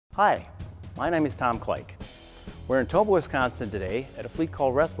Hi, my name is Tom Kleik. We're in Toba, Wisconsin today at a fleet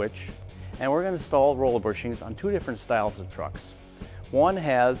called Rethwich, and we're going to install roller bushings on two different styles of trucks. One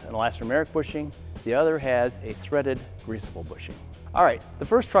has an elastomeric bushing, the other has a threaded greasable bushing. All right, the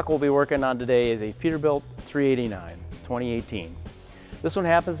first truck we'll be working on today is a Peterbilt 389, 2018. This one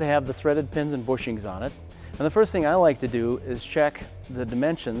happens to have the threaded pins and bushings on it. And the first thing I like to do is check the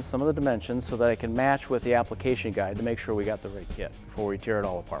dimensions, some of the dimensions, so that I can match with the application guide to make sure we got the right kit before we tear it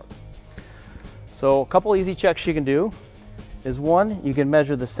all apart. So a couple easy checks you can do is one, you can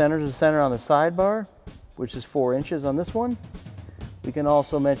measure the center to center on the sidebar, which is 4 inches on this one. We can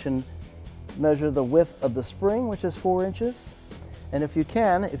also measure the width of the spring, which is 4 inches. And if you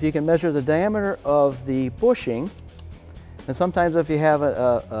can measure the diameter of the bushing, and sometimes if you have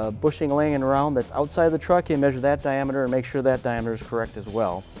a bushing laying around that's outside the truck, you measure that diameter and make sure that diameter is correct as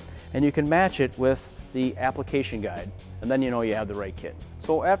well. And you can match it with the application guide, and then you know you have the right kit.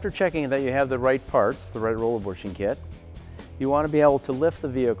 So after checking that you have the right parts, the right roller bushing kit, you want to be able to lift the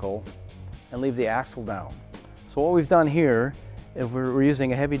vehicle and leave the axle down. So what we've done here is we're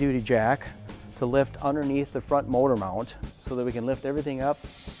using a heavy-duty jack to lift underneath the front motor mount so that we can lift everything up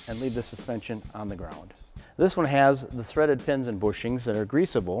and leave the suspension on the ground. This one has the threaded pins and bushings that are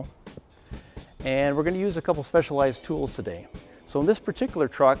greasable, and we're going to use a couple specialized tools today. So in this particular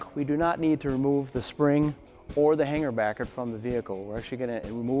truck, we do not need to remove the spring or the hanger bracket from the vehicle. We're actually going to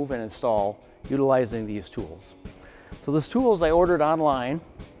remove and install utilizing these tools. So these tools I ordered online,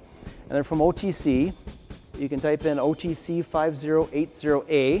 and they're from OTC. You can type in OTC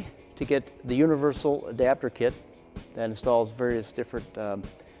 5080A to get the universal adapter kit that installs various different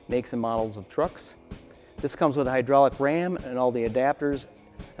makes and models of trucks. This comes with a hydraulic ram and all the adapters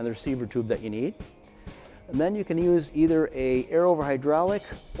and the receiver tube that you need. And then you can use either a air-over hydraulic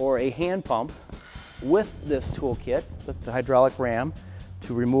or a hand pump with this toolkit, with the hydraulic ram,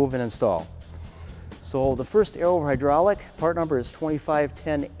 to remove and install. So the first air-over hydraulic, part number is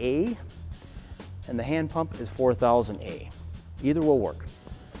 2510A, and the hand pump is 4000A. Either will work.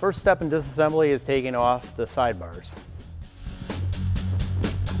 First step in disassembly is taking off the sidebars.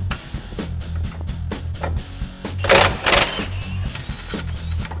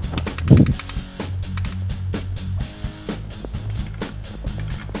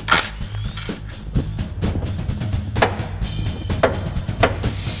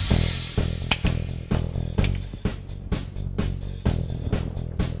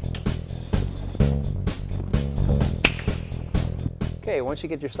 Okay, once you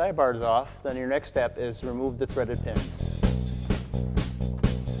get your sidebars off, then your next step is to remove the threaded pins.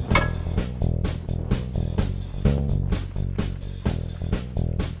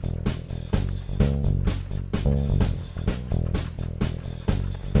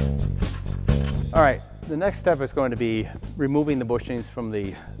 All right, the next step is going to be removing the bushings from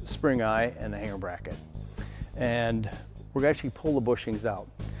the spring eye and the hanger bracket. And we're going to actually pull the bushings out.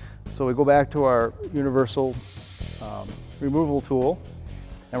 So we go back to our universal removal tool,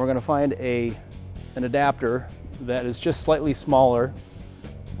 and we're going to find an adapter that is just slightly smaller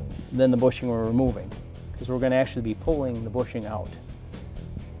than the bushing we're removing, because we're going to actually be pulling the bushing out.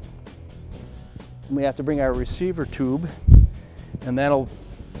 And we have to bring our receiver tube, and that'll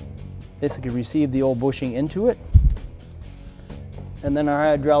basically receive the old bushing into it, and then our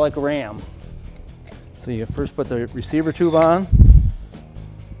hydraulic ram. So you first put the receiver tube on,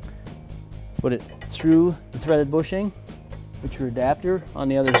 put it through the threaded bushing, put your adapter on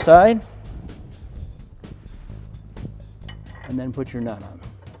the other side, and then put your nut on.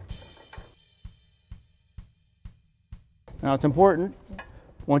 Now it's important,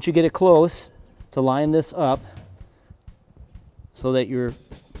 once you get it close, to line this up so that you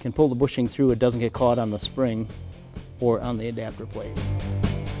can pull the bushing through, it doesn't get caught on the spring or on the adapter plate.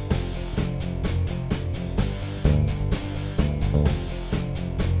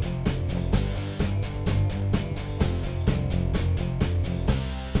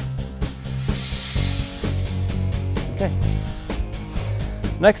 Okay.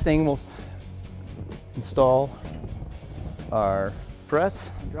 Next thing, we'll install our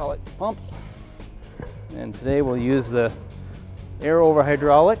press hydraulic pump, and today we'll use the air-over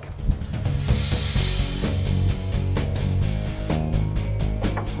hydraulic.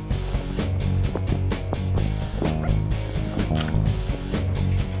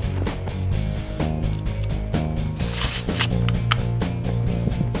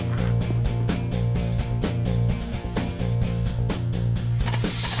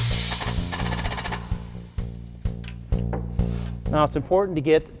 Now it's important to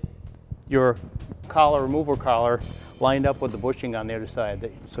get your collar, removal collar, lined up with the bushing on the other side,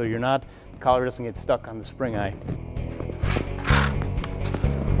 so the collar doesn't get stuck on the spring eye.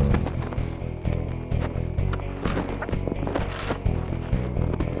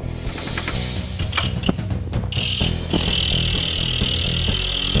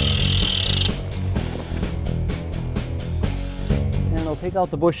 it'll take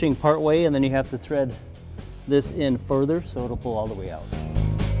out the bushing part way, and then you have to thread this in further so it'll pull all the way out.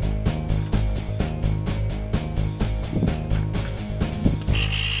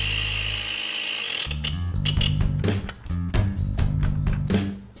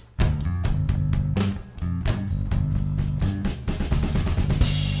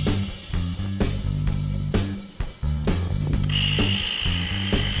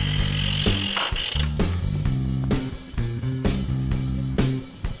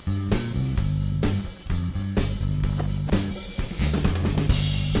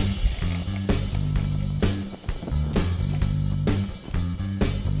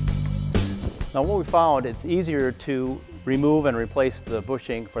 Now what we found, it's easier to remove and replace the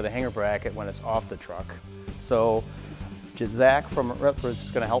bushing for the hanger bracket when it's off the truck. So Zach from Rutgers is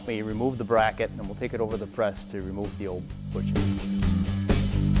going to help me remove the bracket, and we'll take it over the press to remove the old bushing.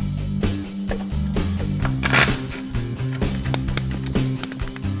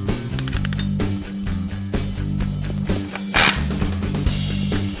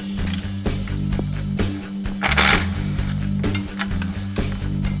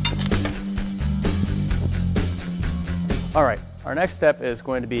 All right, our next step is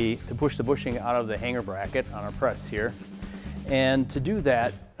going to be to push the bushing out of the hanger bracket on our press here. And to do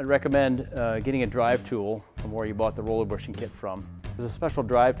that, I'd recommend getting a drive tool from where you bought the roller bushing kit from. There's a special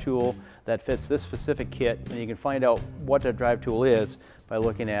drive tool that fits this specific kit, and you can find out what that drive tool is by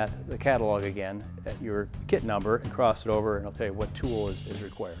looking at the catalog again, at your kit number, and cross it over, and I'll tell you what tool is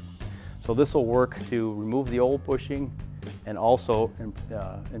required. So this will work to remove the old bushing and also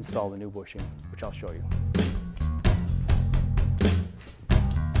install the new bushing, which I'll show you.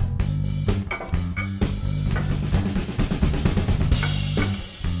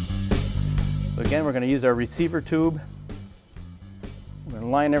 Again, we're going to use our receiver tube. We're going to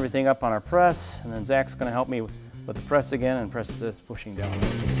line everything up on our press, and then Zach's going to help me with the press again and press this bushing down.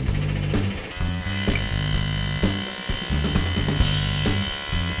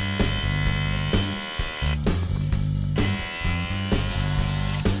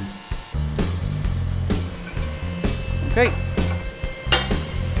 Okay.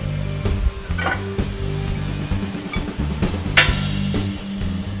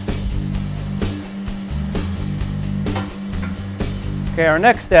 Okay, our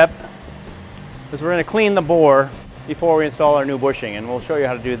next step is we're going to clean the bore before we install our new bushing, and we'll show you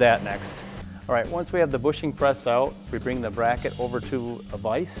how to do that next. All right, once we have the bushing pressed out, we bring the bracket over to a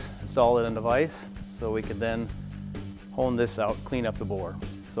vise, install it in the vise, so we can then hone this out, clean up the bore.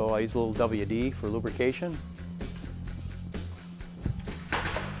 So I use a little WD for lubrication.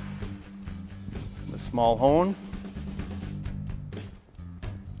 A small hone.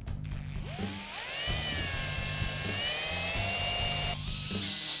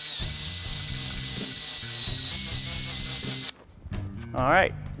 All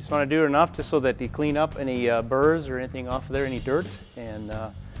right, just want to do it enough just so that you clean up any burrs or anything off of there, any dirt, and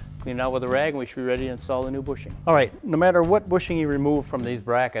clean it out with a rag, and we should be ready to install the new bushing. All right, no matter what bushing you remove from these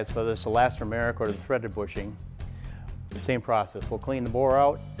brackets, whether it's the elastomeric or the threaded bushing, same process. We'll clean the bore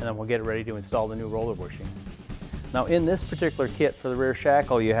out, and then we'll get it ready to install the new roller bushing. Now in this particular kit for the rear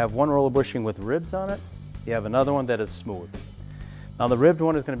shackle, you have one roller bushing with ribs on it. You have another one that is smooth. Now the ribbed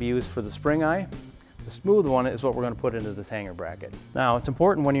one is going to be used for the spring eye. The smooth one is what we're going to put into this hanger bracket. Now it's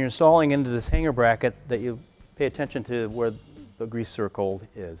important when you're installing into this hanger bracket that you pay attention to where the grease zerk hole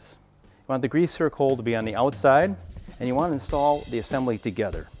is. You want the grease zerk hole to be on the outside, and you want to install the assembly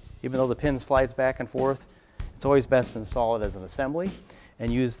together. Even though the pin slides back and forth, it's always best to install it as an assembly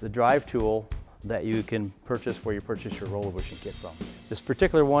and use the drive tool that you can purchase where you purchase your roller bushing kit from. This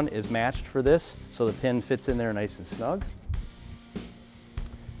particular one is matched for this, so the pin fits in there nice and snug.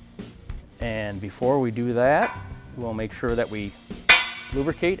 And before we do that, we'll make sure that we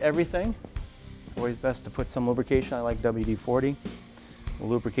lubricate everything. It's always best to put some lubrication. I like WD-40. We'll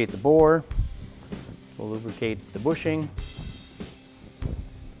lubricate the bore. We'll lubricate the bushing.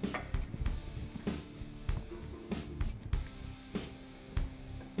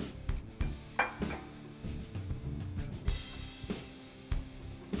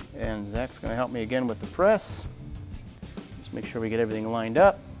 And Zach's going to help me again with the press. Just make sure we get everything lined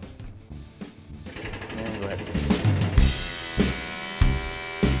up. And go ahead.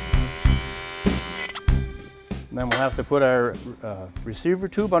 And then we'll have to put our receiver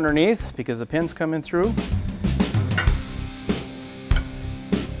tube underneath because the pin's coming through.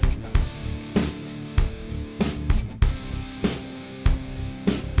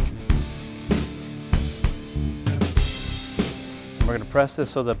 And we're going to press this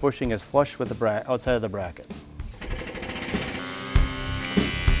so the bushing is flush with the outside of the bracket.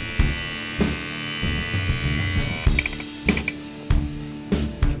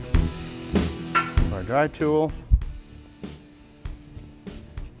 dry tool.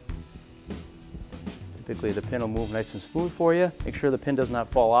 Typically the pin will move nice and smooth for you. Make sure the pin does not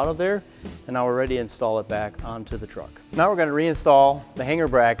fall out of there. And now we're ready to install it back onto the truck. Now we're going to reinstall the hanger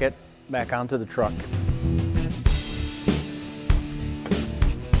bracket back onto the truck.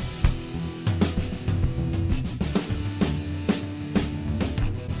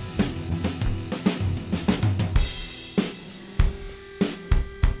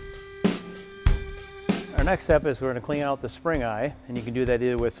 Our next step is we're going to clean out the spring eye, and you can do that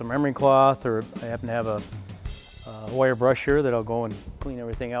either with some emery cloth, or I happen to have a wire brush here that I'll go and clean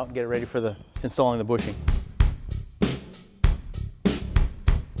everything out and get it ready for installing the bushing.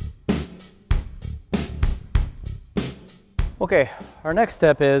 Okay, our next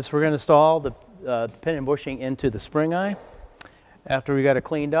step is we're going to install the pin and bushing into the spring eye. After we got it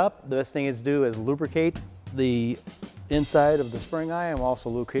cleaned up, the best thing is to do is lubricate the inside of the spring eye, and we'll also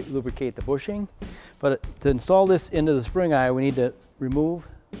lubricate the bushing. But to install this into the spring eye, we need to remove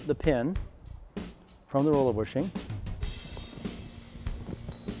the pin from the roller bushing.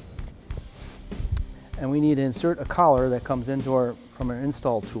 And we need to insert a collar that comes into from our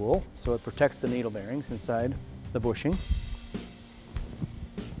install tool, so it protects the needle bearings inside the bushing.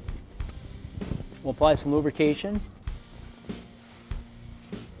 We'll apply some lubrication.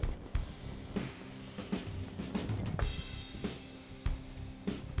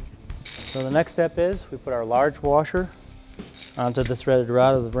 So the next step is we put our large washer onto the threaded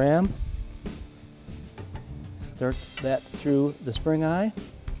rod of the ram. Insert that through the spring eye.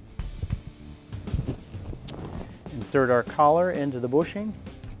 Insert our collar into the bushing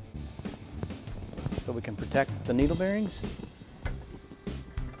so we can protect the needle bearings.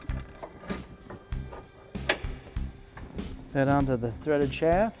 That onto the threaded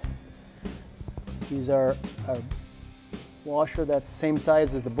shaft. Use our washer that's the same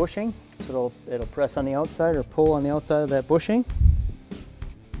size as the bushing, so it'll press on the outside or pull on the outside of that bushing.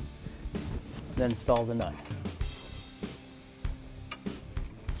 Then install the nut.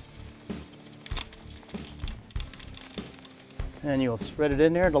 And you'll spread it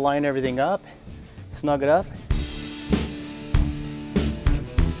in there to line everything up, snug it up.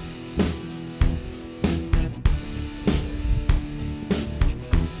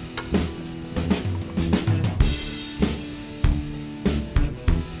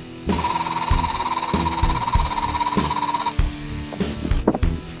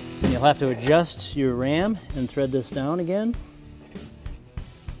 You'll have to adjust your ram and thread this down again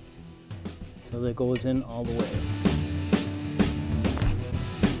so that it goes in all the way.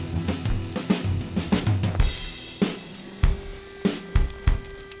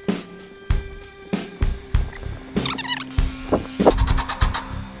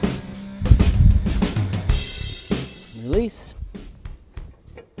 Release,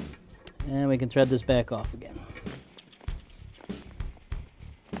 and we can thread this back off again.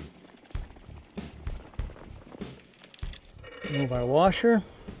 Move our washer.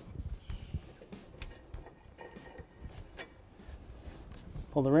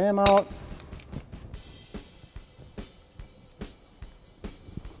 Pull the ram out.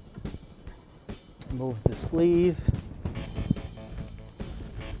 Move the sleeve.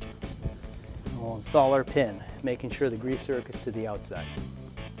 And we'll install our pin, making sure the grease zerk is to the outside.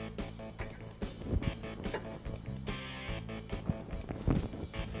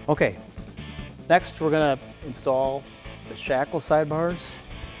 Okay, next we're going to install the shackle sidebars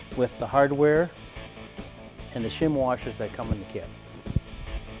with the hardware and the shim washers that come in the kit.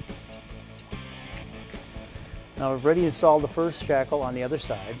 Now we've already installed the first shackle on the other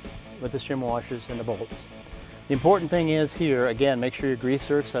side with the shim washers and the bolts. The important thing is here, again, make sure your grease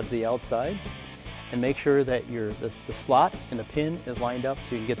zerk's at the outside, and make sure that the slot and the pin is lined up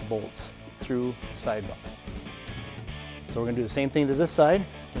so you can get the bolts through the sidebar. So we're going to do the same thing to this side. We're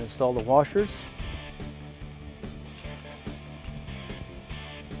going to install the washers.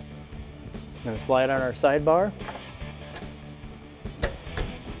 I'm going to slide on our sidebar.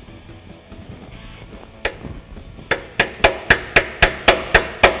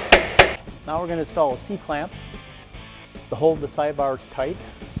 Now we're going to install a C-clamp to hold the sidebars tight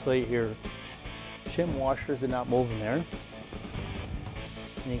so that your shim washers are not moving there.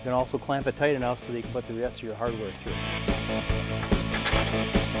 And you can also clamp it tight enough so that you can put the rest of your hardware through.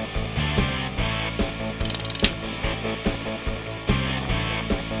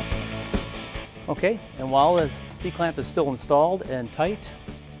 Okay, and while the C-clamp is still installed and tight,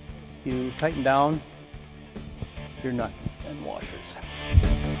 you tighten down your nuts and washers.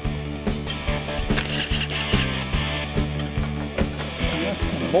 Nuts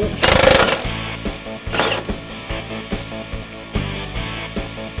and bolts.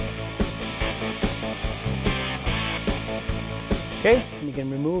 Okay, and you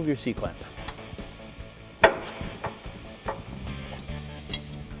can remove your C-clamp.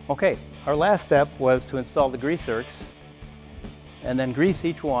 Okay, our last step was to install the grease zerks and then grease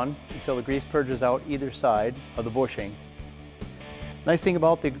each one until the grease purges out either side of the bushing. Nice thing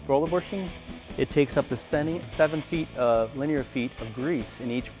about the roller bushing, it takes up to 7 linear feet of grease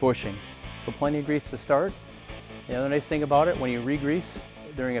in each bushing. So plenty of grease to start. The other nice thing about it, when you re-grease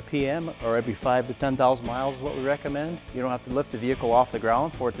during a PM or every 5 to 10,000 miles is what we recommend, you don't have to lift the vehicle off the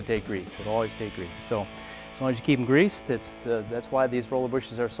ground for it to take grease. It'll always take grease. So as long as you keep them greased, that's why these roller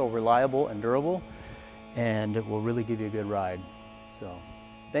bushings are so reliable and durable, and it will really give you a good ride. So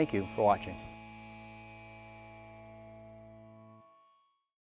thank you for watching.